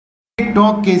ٹک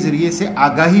talk کے ذریعے سے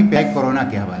آگاہی پہ کرونا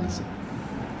کے حوالے سے.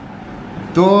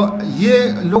 تو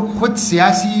یہ لوگ خود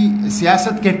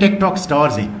سیاست کے ٹک ٹاک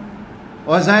سٹارز ہیں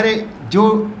اور ظاہر جو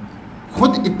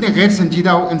خود اتنے غیر سنجیدہ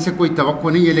ہو ان سے کوئی توقع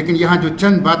نہیں ہے. لیکن یہاں جو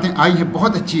چند باتیں آئی ہیں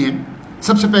بہت اچھی ہیں.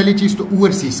 سب سے پہلی چیز تو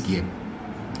ورسیز کی ہے.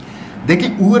 دیکھیں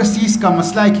ورسیز کا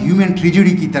مسئلہ ایک ہیومن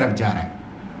ٹریجڈی کی طرف جا رہا ہے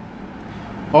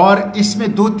اور اس میں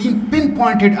 2-3 پن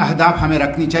پوائنٹڈ اہداف ہمیں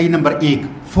رکھنی چاہیے. نمبر 1,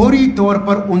 فوری طور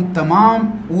پر ان تمام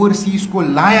ورسیز کو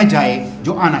لایا جائے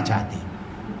جو آنا چاہتے ہیں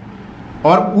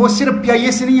اور وہ صرف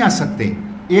PIA سے نہیں آ سکتے.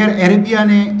 ایئر عربیہ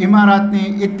نے, امارات نے,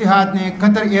 اتحاد نے,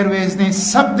 قطر ایئر ویز نے,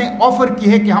 سب نے آفر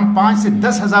کی ہے کہ ہم 5 سے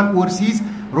 10 ہزار ورسیز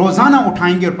روزانہ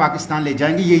اٹھائیں گے اور پاکستان لے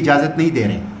جائیں گے. یہ اجازت نہیں دے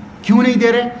رہے. کیوں نہیں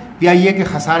دے رہے؟ PIA کے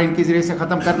خسارے ان کے ذریعے سے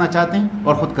ختم کرنا چاہتے ہیں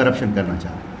اور خود کرپشن کرنا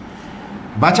چاہتے ہیں.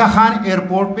 باچا خان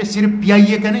ایئرپورٹ پہ صرف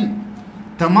PIA کا نہیں,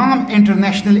 تمام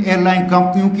انٹرنیشنل ایئر لائن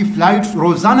کمپنیوں کی فلائٹس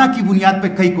روزانہ کی بنیاد پہ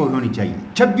کئی کو ہونی چاہیے.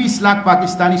 26 لاکھ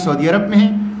پاکستانی سعودی عرب میں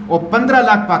ہیں اور 15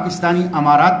 لاکھ پاکستانی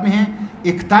امارات میں ہیں.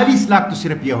 41 لاکھ تو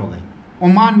صرف یہ ہو گئے.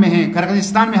 عمان میں ہیں,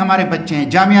 کرغزستان میں ہمارے بچے ہیں,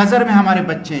 جامعہ ازہر میں ہمارے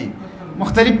بچے ہیں,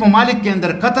 مختلف ممالک کے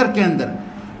اندر, قطر کے اندر.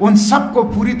 ان سب کو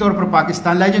پوری طور پر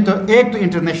پاکستان لائے جائے. تو ایک تو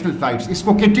انٹرنیشنل فلائٹس, اس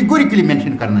کو کیٹیگوریکلی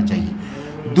مینشن کرنا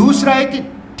چاہیے. دوسرا ہے کہ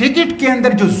ٹکٹ کے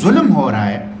اندر جو ظلم ہو رہا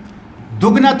ہے,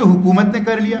 دگنا تو حکومت نے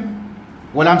کر لیا,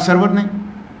 غلام سرور نے,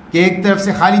 کہ ایک طرف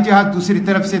سے خالی جہاز دوسری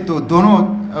طرف سے, تو دونوں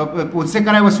ان سے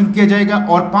کرایہ وصول کیا جائے گا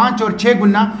اور 5 اور 6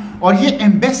 گنا. اور یہ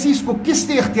ایمبیسیز کو کس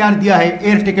نے اختیار دیا ہے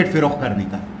ایئر ٹکٹ فروخت کرنے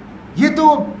کا؟ یہ تو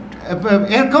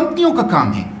ایئر کمپنیوں کا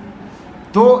کام ہے.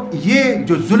 تو یہ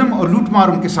جو ظلم اور لوٹ مار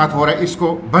ان کے ساتھ ہو رہا ہے اس کو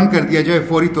بند کر دیا جائے,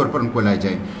 فوری طور پر ان کو لایا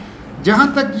جائے. جہاں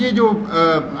تک یہ جو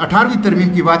 18ویں ترمیم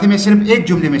کی بات ہے, میں صرف ایک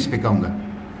جملے میں اس پہ کہوں گا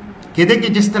کہ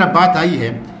دیکھیں جس طرح بات آئی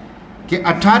ہے کہ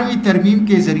 18ویں ترمیم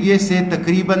کے ذریعے سے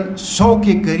تقریباً 100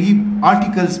 کے قریب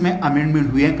آرٹیکلز میں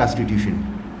امینڈمنٹ ہوئے ہیں کانسٹیٹیوشن میں.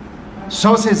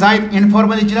 100 سے زائد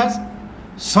انفارمل اجلاس,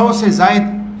 100 سے زائد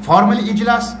فارمل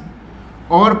اجلاس,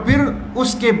 اور پھر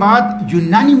اس کے بعد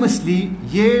یونانیمسلی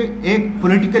یہ ایک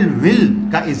پولیٹیکل ول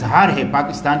کا اظہار ہے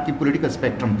پاکستان کی پولیٹیکل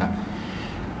اسپیکٹرم کا.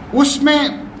 اس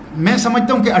میں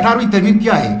سمجھتا ہوں کہ 18ویں ترمیم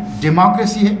کیا ہے؟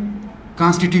 ڈیموکریسی ہے,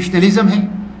 کانسٹیٹیوشنلزم ہے,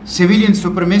 سویلین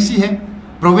سپرمیسی ہے,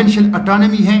 پروونشل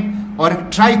اٹانومی ہے اور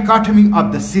ٹرائیکاٹمی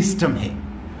آف دا سسٹم ہے.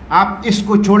 آپ اس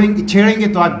کو چھیڑیں گے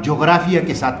تو آپ جغرافیہ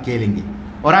کے ساتھ کھیلیں گے,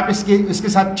 اور آپ اس کے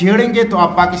ساتھ چھیڑیں گے تو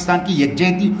آپ پاکستان کی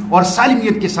یکجہتی اور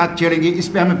سالمیت کے ساتھ چھیڑیں گے.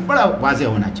 اس پہ ہمیں بڑا واضح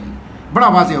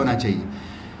ہونا چاہیے.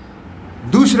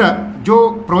 دوسرا جو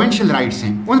پروونشل رائٹس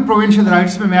ہیں, ان پروونشل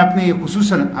رائٹس میں اپنے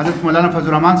خصوصاً حضرت مولانا فضل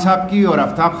الرحمان صاحب کی اور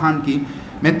آفتاب خان کی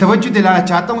میں توجہ دلانا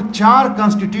چاہتا ہوں. 4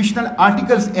 کانسٹیٹیوشنل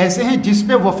آرٹیکلز ایسے ہیں جس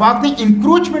پہ وفاق نے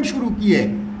انکروچمنٹ شروع کی ہے.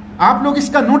 آپ لوگ اس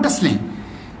کا نوٹس لیں.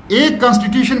 ایک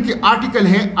کانسٹیٹیوشن کی آرٹیکل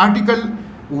ہے آرٹیکل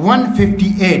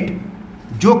 158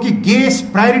 جو کہ گیس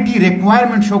پرائرٹی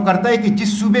ریکوائرمنٹ شو کرتا ہے کہ جس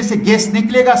صوبے سے گیس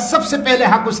نکلے گا سب سے پہلے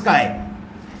حق اس کا ہے.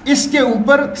 اس کے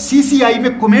اوپر CCI میں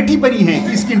کمیٹی بنی ہے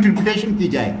کہ اس کی انٹرپریٹیشن کی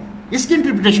جائے. اس کی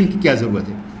انٹرپریٹیشن کی کیا ضرورت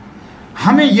ہے؟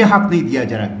 ہمیں یہ حق نہیں دیا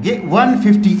جا رہا.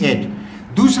 158.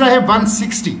 دوسرا ہے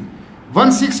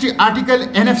 160 آرٹیکل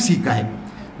NFC کا ہے,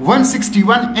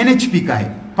 161 NHP کا ہے,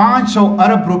 500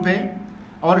 ارب روپے.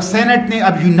 اور سینٹ نے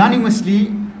اب یونانیمسلی,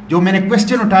 جو میں نے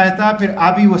کوشچن اٹھایا تھا, پھر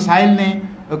آبی وسائل نے,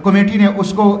 کمیٹی نے اس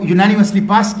کو یونانیمسلی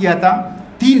پاس کیا تھا.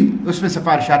 3 اس میں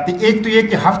سفارشات تھیں. ایک تو یہ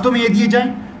کہ ہفتوں میں یہ دیے جائیں,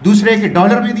 دوسرے کہ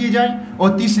ڈالر میں دیے جائیں,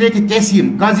 اور تیسرے کہ KCM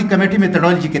قاضی کمیٹی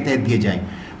میتھڈالوجی کے تحت دیے جائیں.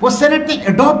 وہ سینٹ نے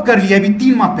اڈاپٹ کر لیا ابھی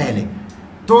 3 ماہ پہلے.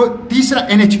 تو تیسرا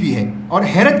NHP ہے. اور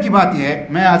حیرت کی بات یہ ہے,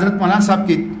 میں حضرت مولانا صاحب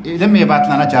کے علم میں یہ بات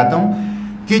لانا چاہتا ہوں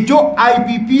کہ جو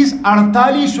IPPs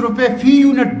 48 روپے فی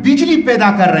یونٹ بجلی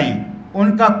پیدا کر رہے ہیں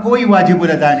ان کا کوئی واجب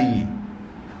الادا نہیں ہے,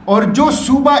 اور جو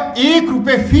صوبہ 1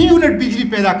 روپے فی یونٹ بجلی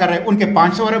پیدا کر رہے ہیں ان کے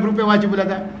 500 ارب روپے واجب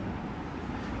الادا ہے.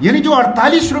 یعنی جو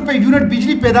 48 روپے یونٹ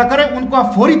بجلی پیدا کر رہے ہیں ان کو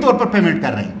آپ فوری طور پر پیمنٹ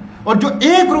کر رہے ہیں, اور جو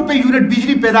 1 روپے یونٹ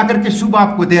بجلی پیدا کر کے صوبہ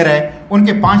آپ کو دے رہا ہے ان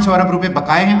کے 500 ارب روپے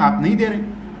بقائے ہیں, آپ نہیں دے رہے.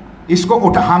 اس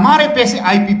کو ہمارے پیسے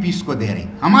IPPs کو دے رہے ہیں,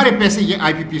 ہمارے پیسے یہ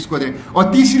IPPs کو دے رہے ہیں. اور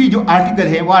تیسری جو آرٹیکل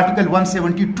ہے وہ آرٹیکل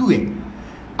 172 ہے.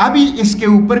 ابھی اس کے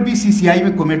اوپر بھی CCI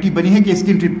میں کمیٹی بنی ہے کہ اس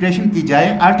کی انٹرپریٹیشن کی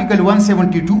جائے. آرٹیکل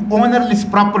 172 اونرلیس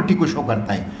پراپرٹی کو شو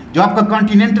کرتا ہے, جو آپ کا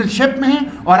کانٹیننٹل شیلف میں ہے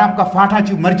اور آپ کا فاٹا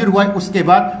جو مرجر ہوا ہے اس کے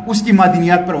بعد اس کی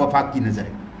معدنیات پر وفاق کی نظر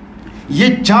ہے.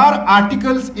 یہ 4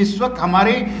 آرٹیکلز اس وقت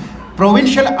ہمارے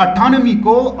پروونشل اٹانومی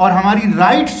کو اور ہماری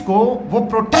رائٹس کو وہ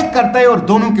پروٹیکٹ کرتا ہے, اور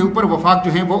دونوں کے اوپر وفاق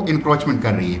جو ہے وہ انکروچمنٹ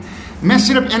کر رہی ہے. میں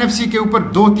صرف NFC کے اوپر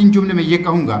 2-3 جملے میں یہ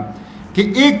کہوں گا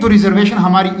کہ ایک تو ریزرویشن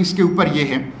ہماری اس کے اوپر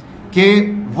یہ ہے کہ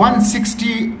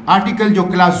 160 آرٹیکل جو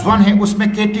کلاس 1 ہے اس میں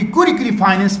کیٹیگوریکلی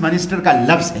فائنانس منسٹر کا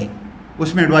لفظ ہے,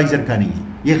 اس میں ایڈوائزر کا نہیں ہے.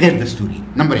 یہ غیر دستوری.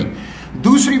 نمبر 1.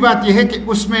 دوسری بات یہ ہے کہ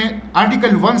اس میں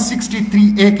آرٹیکل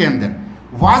 163A کے اندر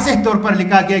واضح طور پر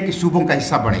لکھا گیا ہے کہ صوبوں کا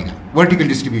حصہ بڑھے گا ورٹیکل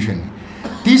ڈسٹریبیوشن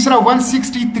میں. تیسرا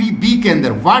 163B کے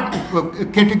اندر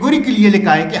کیٹیگوری کے لیے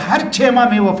لکھا ہے کہ ہر 6 ماہ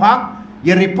میں وفاق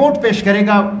یہ رپورٹ پیش کرے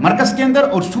گا مرکز کے اندر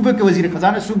اور صوبے کے وزیر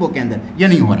خزانہ صوبوں کے اندر. یہ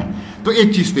نہیں ہو رہا. تو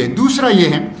ایک چیز تو ہے. دوسرا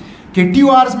یہ ہے کہ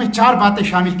TORs میں 4 باتیں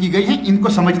شامل کی گئی ہیں, ان کو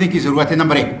سمجھنے کی ضرورت ہے.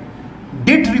 نمبر 1,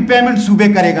 ڈیٹ ریپیمنٹ صوبے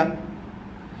کرے گا.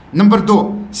 نمبر 2,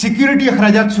 سیکیورٹی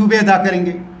اخراجات صوبے ادا کریں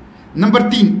گے. Number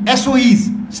 3, SOEs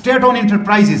state owned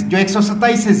enterprises جو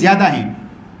 127 سے زیادہ ہیں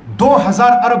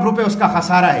 2000 ارب روپے اس کا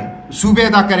خسارہ ہے, صوبے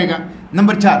ادا کرے گا.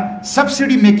 نمبر 4,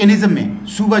 سبسڈی میکینزم میں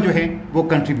صوبہ جو ہے وہ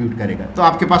کنٹریبیوٹ کرے گا. تو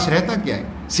آپ کے پاس رہتا کیا ہے؟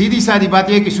 سیدھی سادی بات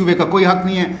یہ ہے کہ صوبے کا کوئی حق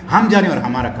نہیں ہے, ہم جانے اور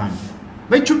ہمارا کام ہے.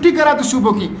 بھائی چھٹی کرا تو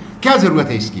صوبوں کی کیا ضرورت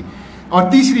ہے اس کی.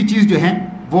 اور تیسری چیز جو ہے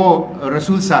وہ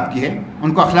رسول صاحب کی ہے,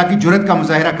 ان کو اخلاقی جرت کا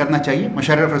مظاہرہ کرنا چاہیے.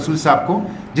 مشرف رسول صاحب کو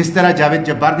جس طرح جاوید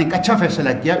جبار نے ایک اچھا فیصلہ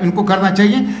کیا, ان کو کرنا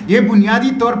چاہیے. یہ بنیادی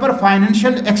طور پر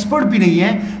فائنینشیل ایکسپرٹ بھی نہیں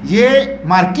ہے, یہ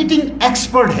مارکیٹنگ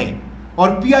ایکسپرٹ ہے. اور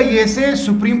PIA سے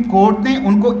سپریم کورٹ نے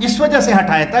ان کو اس وجہ سے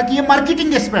ہٹایا تھا کہ یہ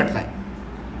مارکیٹنگ ایکسپرٹ ہے,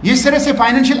 یہ اس طرح سے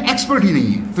فائنینشیل ایکسپرٹ ہی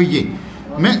نہیں ہے. تو یہ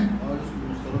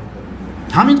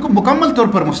ہم ان کو مکمل طور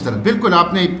پر مسترد, بالکل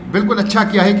آپ نے بالکل اچھا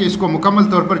کیا ہے کہ اس کو مکمل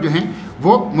طور پر جو ہیں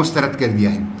وہ مسترد کر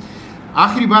دیا ہے.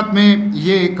 آخری بات میں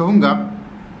یہ کہوں گا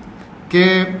کہ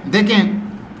دیکھیں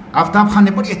آفتاب خان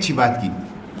نے بڑی اچھی بات کی,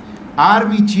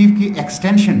 آرمی چیف کی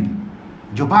ایکسٹینشن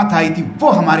جو بات آئی تھی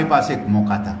وہ ہمارے پاس ایک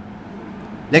موقع تھا,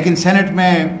 لیکن سینٹ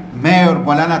میں اور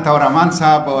مولانا طور امان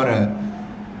صاحب اور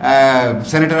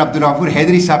سینیٹر عبدالغفور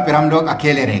حیدری صاحب پر ہم لوگ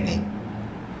اکیلے رہ گئے.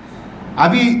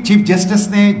 ابھی چیف جسٹس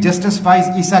نے جسٹس فائز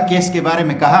عیسیٰ کیس کے بارے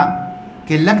میں کہا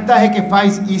کہ لگتا ہے کہ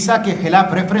فائز عیسیٰ کے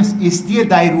خلاف ریفرنس اس لیے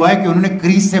دائر ہوا ہے کہ انہوں نے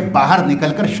کریز سے باہر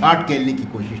نکل کر شاٹ کھیلنے کی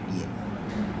کوشش کی ہے.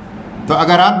 تو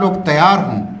اگر آپ لوگ تیار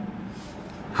ہوں,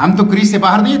 ہم تو کریز سے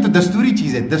باہر نہیں ہے, تو دستوری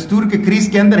چیز ہے, دستور کے کریز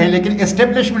کے اندر ہے, لیکن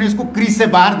اسٹیبلشمنٹ اس کو کریز سے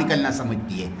باہر نکلنا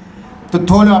سمجھتی ہے. تو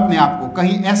تھولو اپنے آپ کو,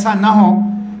 کہیں ایسا نہ ہو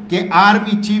کہ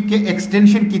آرمی چیف کے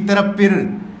ایکسٹینشن کی طرف پھر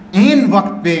این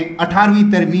وقت پہ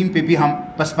 18ویں ترمیم پہ بھی ہم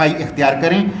پسپائی اختیار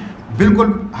کریں.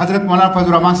 بالکل حضرت مولانا فضل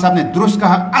الرحمان صاحب نے درست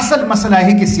کہا, اصل مسئلہ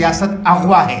ہے کہ سیاست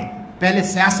اغوا ہے, پہلے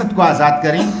سیاست کو آزاد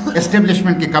کریں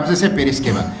اسٹیبلشمنٹ کے قبضے سے. پھر اس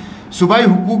کے بعد صوبائی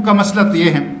حقوق کا مسئلہ تو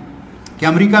یہ ہے کہ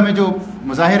امریکہ میں جو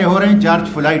مظاہرے ہو رہے ہیں, جارج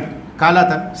فلائڈ کالا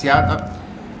تھا, سیاہ تھا,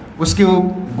 اس کے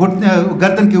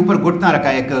گردن کے اوپر گھٹنا رکھا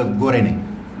ایک گورے نے,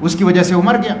 اس کی وجہ سے وہ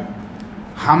مر گیا.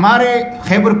 ہمارے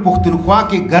خیبر پختونخوا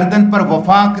کے گردن پر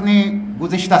وفاق نے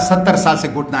گزشتہ 70 سال سے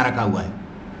گھٹنا رکھا ہوا ہے.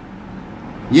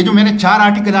 یہ جو میں نے 4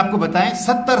 آرٹیکل آپ کو بتائے,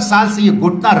 70 سال سے یہ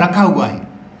گھٹنا رکھا ہوا ہے.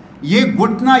 یہ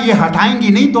گھٹنا یہ ہٹائیں گے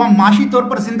نہیں تو ہم معاشی طور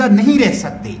پر زندہ نہیں رہ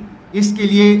سکتے. اس کے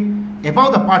لیے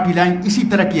اباؤٹ دا پارٹی لائن اسی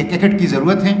طرح کی ایک ایکٹ کی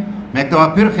ضرورت ہے. میں ایک دفعہ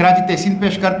پھر خراج تحسین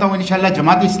پیش کرتا ہوں. انشاءاللہ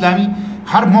جماعت اسلامی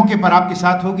ہر موقع پر آپ کے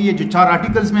ساتھ ہوگی. یہ جو 4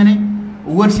 آرٹیکلز میں نے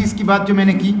ورسیز کی بات جو میں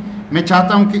نے کی, میں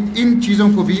چاہتا ہوں کہ ان چیزوں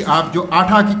کو بھی آپ جو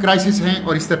آٹھا کی کرائسس ہیں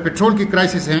اور اس طرح پیٹرول کی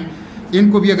کرائسس ہیں, ان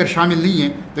کو بھی اگر شامل نہیں ہیں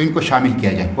تو ان کو شامل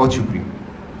کیا جائے. بہت شکریہ.